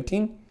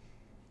 2013.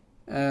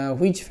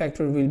 Which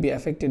factor will be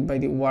affected by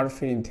the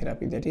warfarin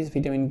therapy? That is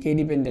vitamin K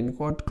dependent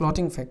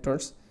clotting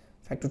factors,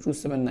 factor 2,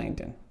 7, 9,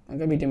 10.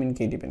 Okay, vitamin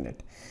K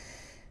dependent.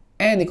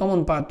 And the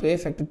common pathway,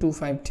 factor 2,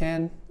 5,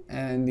 10,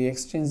 and the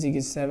extrinsic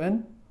is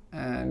 7,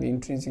 and the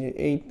intrinsic is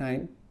 8,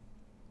 9,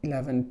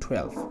 11,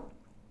 12.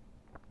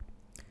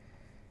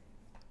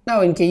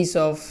 Now in case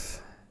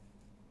of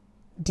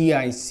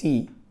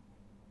DIC,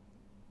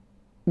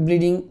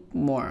 bleeding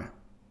more,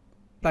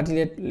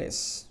 platelet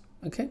less,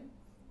 okay,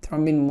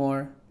 thrombin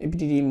more,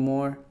 APTT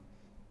more,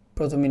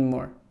 prothrombin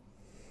more.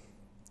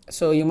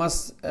 So you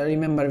must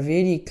remember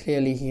very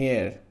clearly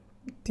here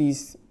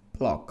this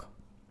block.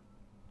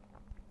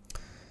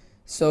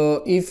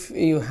 So if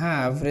you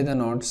have read the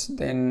notes,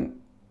 then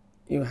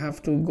you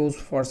have to go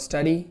for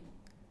study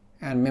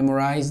and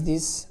memorize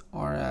this,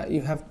 or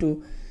you have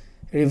to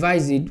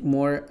revise it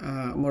more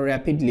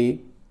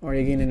rapidly or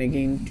again and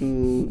again to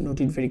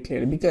note it very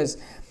clearly, because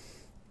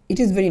it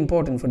is very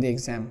important for the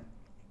exam.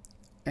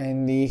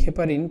 And the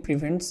heparin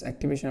prevents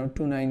activation of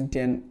 2, 9,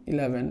 10,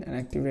 11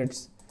 and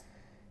activates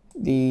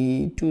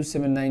the 2,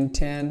 7, 9,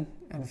 10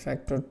 and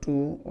factor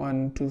 2,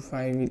 1, 2,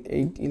 5,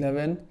 8,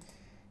 11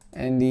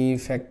 and the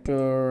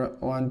factor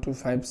 1, 2,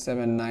 5,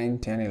 7, 9,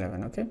 10,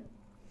 11. Okay,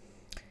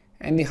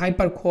 and the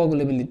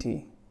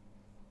hypercoagulability,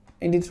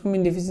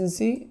 antithrombin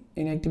deficiency,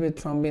 inactivate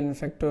thrombin and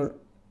factor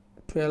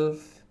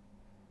 12,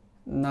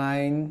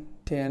 9,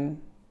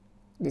 10,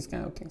 these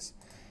kind of things.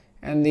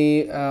 And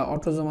the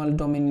autosomal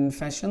dominant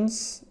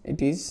fashions,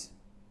 it is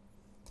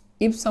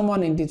if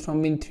someone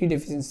antithrombin 3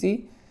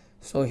 deficiency,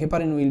 so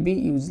heparin will be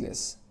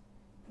useless,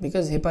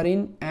 because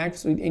heparin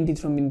acts with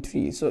antithrombin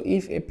 3. So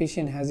if a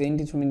patient has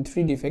antithrombin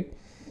 3 defect,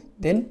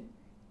 then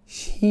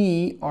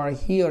he or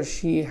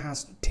she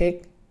has to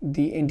take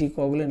the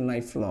anticoagulant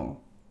lifelong.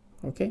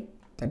 Okay,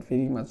 that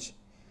very much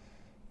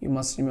you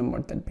must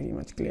remember that very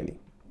much clearly,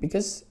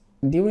 because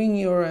during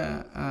your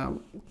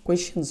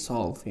question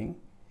solving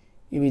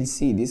you will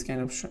see this kind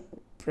of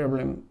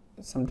problem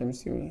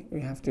sometimes you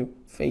have to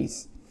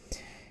face.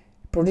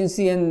 Protein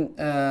C and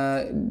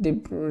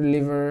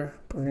liver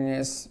protein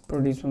S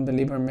produced from the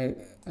liver and the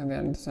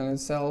endothelial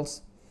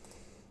cells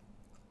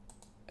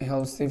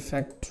helps the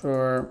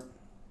factor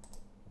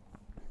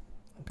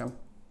 5%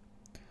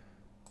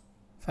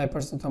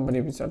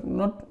 thrombodeficit,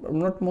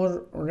 not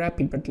more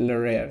rapid but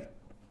rare.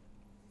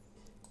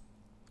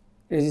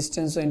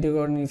 Resistance to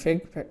anticoagulant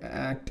effect,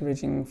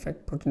 activating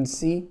effect protein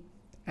C,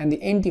 and the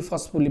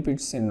antiphospholipid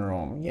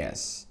syndrome.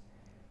 Yes,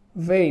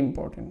 very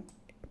important.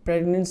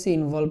 Pregnancy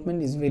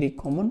involvement is very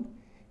common,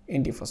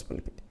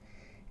 antiphospholipid.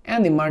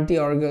 And the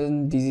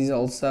multi-organ disease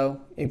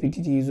also,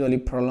 APTT usually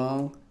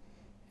prolonged,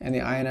 and the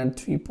INR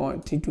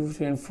 3.32,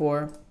 3 and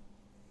 4.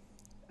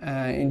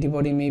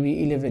 Antibody may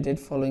be elevated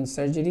following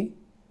surgery,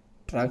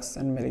 drugs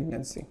and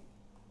malignancy.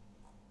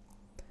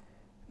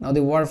 Now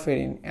the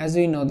warfarin, as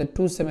we know, the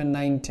 2, 7,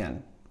 9,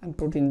 10 and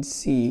protein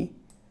C,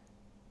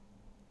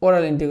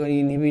 oral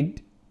antibody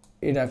inhibit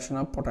reduction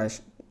of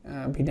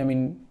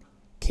vitamin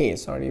K,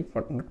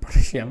 not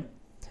potassium,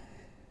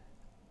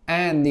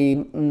 and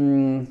the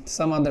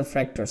some other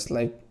factors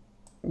like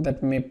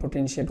that may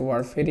potentiate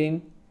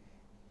warfarin.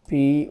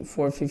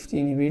 P450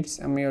 inhibits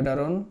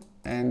amiodarone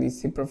and the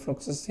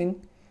ciprofloxacin,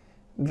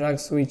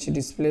 drugs which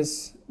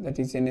displace, that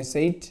is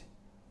NS8,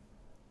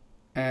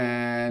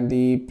 and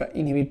the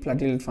inhibit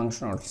platelet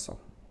function also.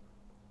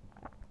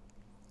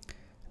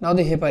 Now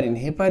the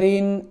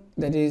heparin,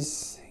 that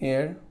is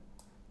here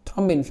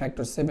thrombin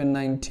factor 7,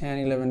 9, 10,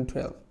 11,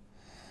 12.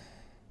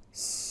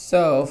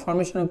 So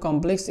formation of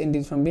complex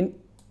antithrombin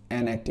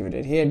and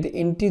activated. Here the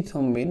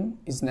antithrombin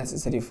is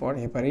necessary for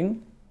heparin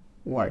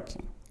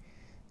working.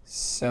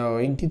 So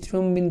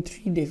antithrombin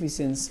 3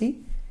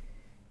 deficiency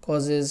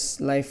causes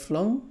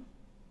lifelong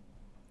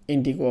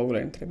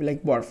anticoagulant therapy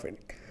like warfarin.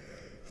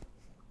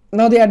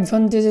 Now the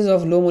advantages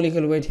of low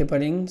molecular weight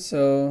heparin.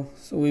 So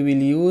we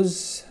will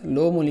use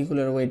low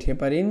molecular weight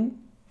heparin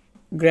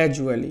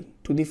gradually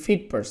to the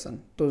fit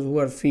person, those who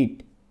are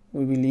fit.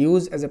 We will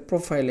use as a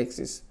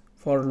prophylaxis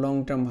for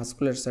long-term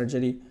vascular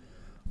surgery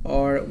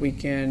or we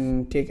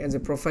can take as a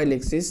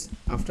prophylaxis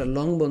after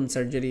long bone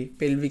surgery,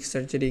 pelvic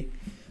surgery,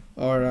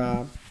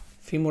 or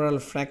femoral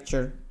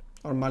fracture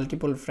or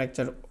multiple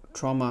fracture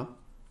trauma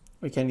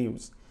we can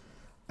use.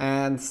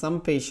 And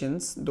some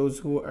patients, those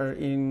who are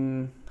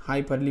in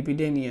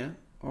hyperlipidemia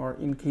or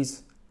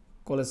increased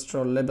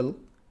cholesterol level,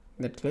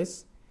 in that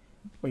case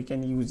we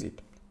can use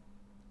it.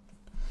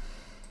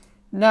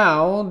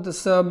 Now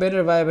this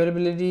better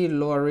bioavailability,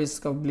 lower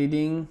risk of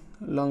bleeding,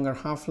 longer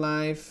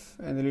half-life,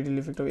 and the little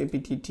effect of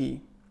APTT.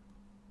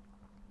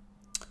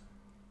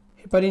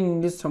 Heparin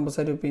induced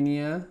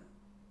thrombocytopenia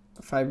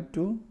 5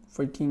 to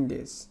 14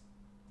 days.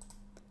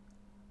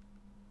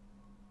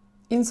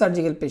 In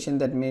surgical patient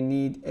that may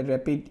need a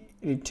rapid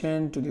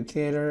return to the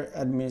theater,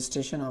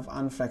 administration of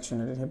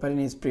unfractionated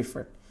heparin is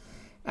preferred,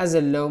 as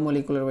a low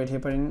molecular weight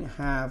heparin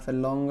have a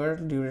longer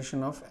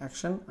duration of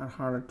action, are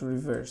harder to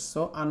reverse.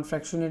 So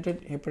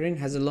unfractionated heparin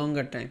has a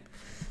longer time.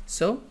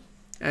 So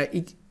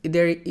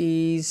there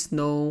is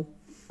no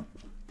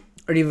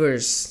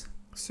reverse.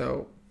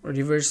 So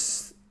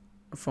reverse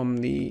from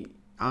the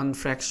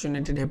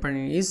unfractionated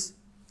heparin is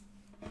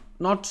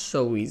not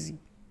so easy,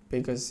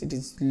 because it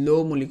is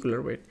low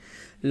molecular weight,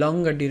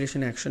 longer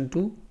duration action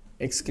to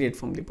excrete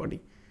from the body.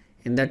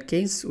 In that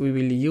case we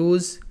will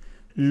use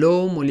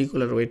low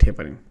molecular weight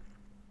heparin.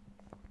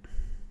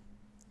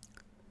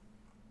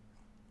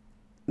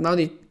 Now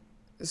the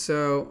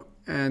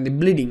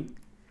bleeding.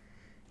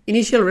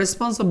 Initial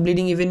response of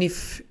bleeding, even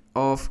if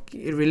of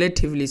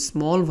relatively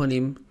small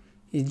volume,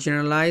 is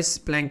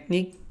generalized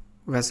splanchnic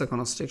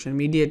vasoconstriction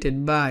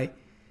mediated by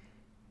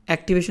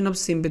activation of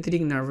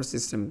sympathetic nervous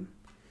system.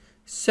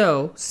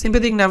 So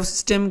sympathetic nervous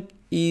system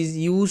is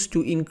used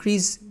to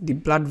increase the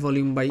blood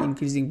volume by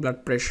increasing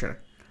blood pressure.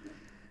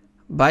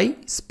 By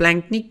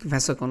splanchnic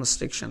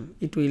vasoconstriction,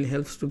 it will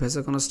help to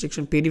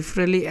vasoconstriction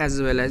peripherally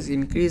as well as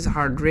increase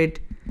heart rate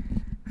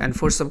and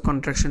force of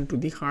contraction to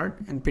the heart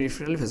and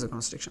peripheral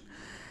vasoconstriction.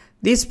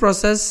 This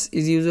process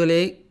is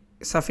usually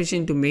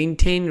sufficient to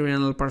maintain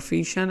renal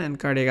perfusion and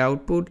cardiac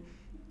output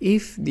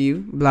if the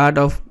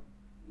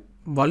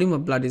volume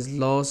of blood is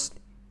lost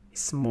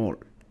small.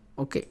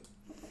 Okay,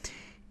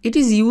 it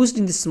is used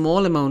in the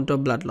small amount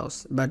of blood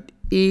loss, but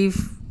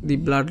if the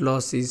blood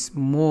loss is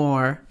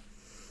more,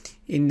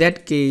 in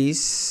that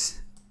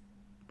case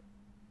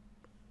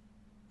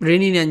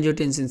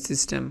renin-angiotensin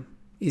system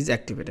is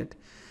activated.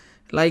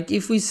 Like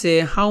if we say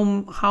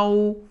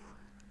how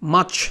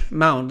much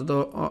amount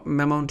the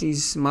amount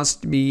is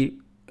must be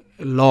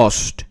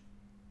lost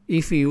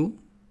if you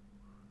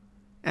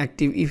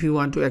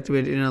want to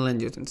activate renal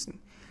angiotensin,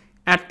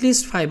 at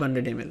least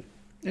 500 ml.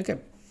 Okay,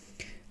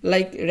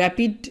 like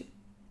rapid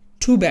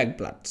 2 bag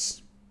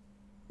bloods,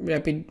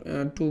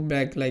 rapid 2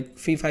 bag like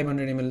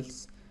 500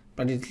 ml,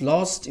 but it's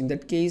lost. In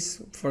that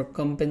case, for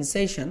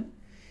compensation,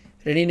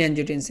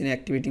 renin-angiotensin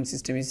activating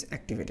system is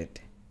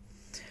activated.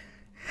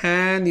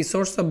 And the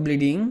source of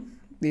bleeding,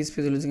 this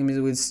physiological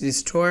measure will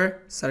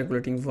restore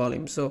circulating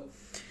volume. So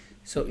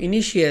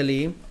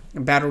initially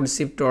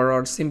baroreceptor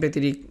or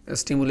sympathetic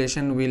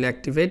stimulation will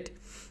activate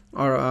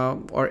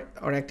or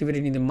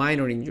activated in the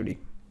minor injury,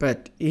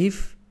 but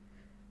if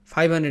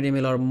 500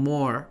 ml or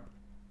more,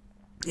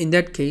 in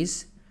that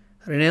case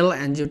renal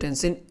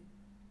angiotensin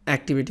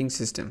activating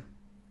system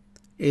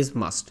is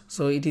must.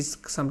 So it is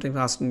sometimes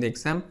asked in the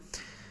exam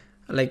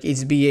like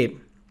HbA.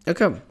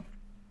 Okay,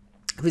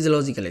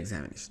 physiological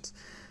examinations.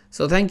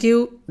 So thank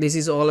you. This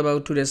is all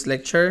about today's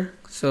lecture.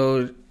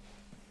 So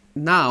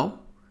now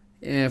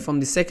from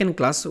the second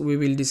class we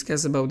will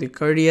discuss about the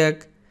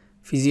cardiac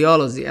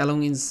physiology along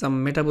with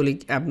some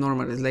metabolic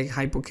abnormalities like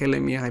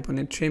hypokalemia,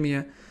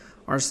 hyponatremia,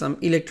 or some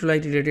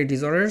electrolyte related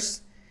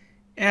disorders,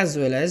 as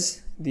well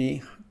as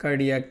the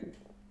cardiac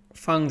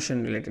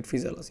function related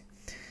physiology.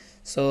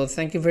 So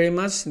thank you very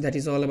much. That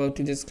is all about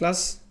today's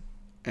class,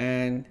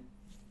 and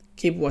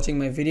keep watching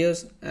my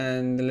videos.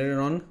 And later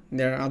on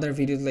there are other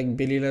videos like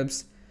Belly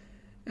Labs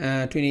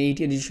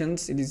 28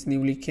 editions. It is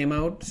newly came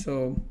out,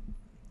 so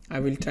I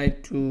will try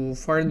to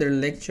further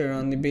lecture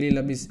on the Belly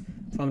Labs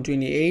from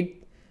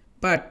 28,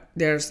 but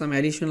there are some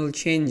additional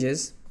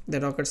changes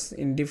that occurs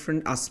in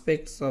different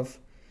aspects of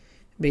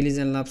Bailey's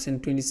and Labs in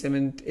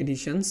 27th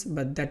editions,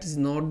 but that is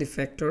not the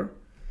factor.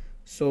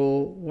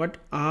 So what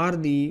are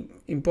the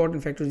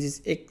important factors is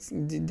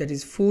that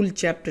is full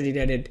chapter it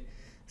added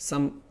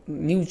some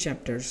new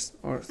chapters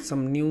or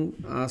some new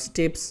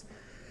steps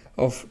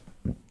of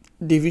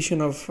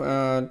division of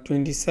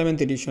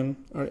 27th edition,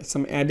 or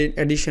some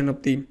addition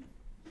of the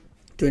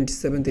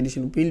 27th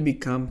edition will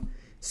become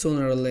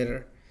sooner or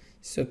later.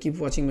 So keep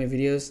watching my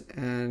videos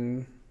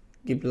and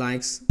give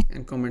likes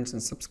and comments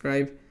and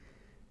subscribe.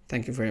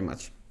 Thank you very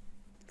much.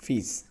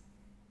 Peace.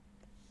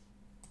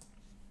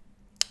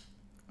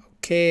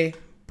 Okay,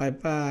 bye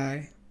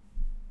bye.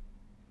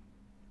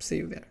 See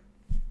you there.